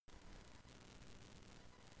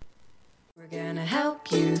We're gonna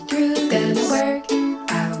help you through this. Work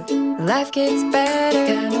out. Life gets better.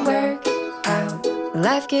 Gonna work out.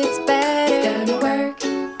 Life gets better. Gonna work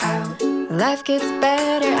out. Life gets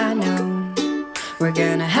better, I know. We're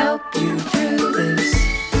gonna help you through this.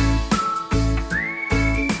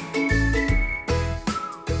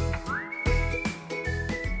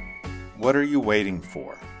 What are you waiting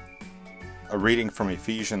for? A reading from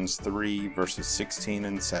Ephesians 3, verses 16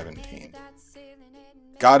 and 17.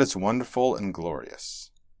 God is wonderful and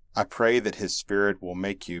glorious. I pray that His Spirit will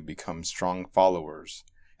make you become strong followers,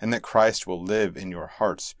 and that Christ will live in your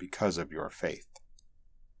hearts because of your faith.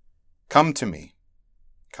 Come to me.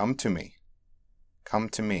 Come to me. Come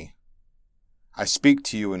to me. I speak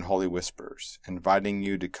to you in holy whispers, inviting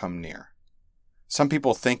you to come near. Some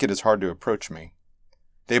people think it is hard to approach me.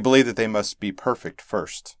 They believe that they must be perfect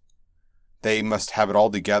first. They must have it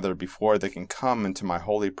all together before they can come into my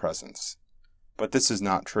holy presence. But this is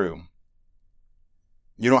not true.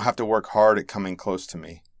 You don't have to work hard at coming close to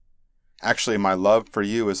me. Actually, my love for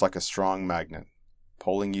you is like a strong magnet,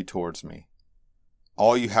 pulling you towards me.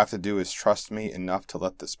 All you have to do is trust me enough to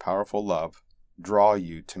let this powerful love draw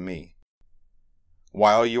you to me.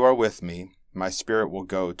 While you are with me, my Spirit will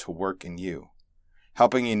go to work in you,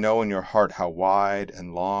 helping you know in your heart how wide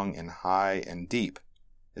and long and high and deep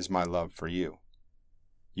is my love for you.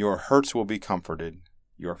 Your hurts will be comforted,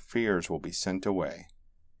 your fears will be sent away,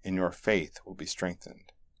 and your faith will be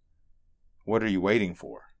strengthened. What are you waiting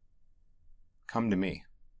for? Come to me.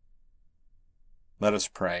 Let us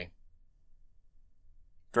pray.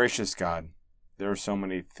 Gracious God, there are so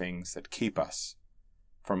many things that keep us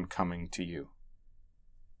from coming to you.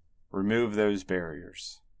 Remove those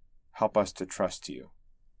barriers. Help us to trust you,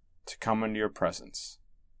 to come into your presence,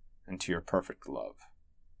 and to your perfect love.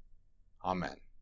 Amen.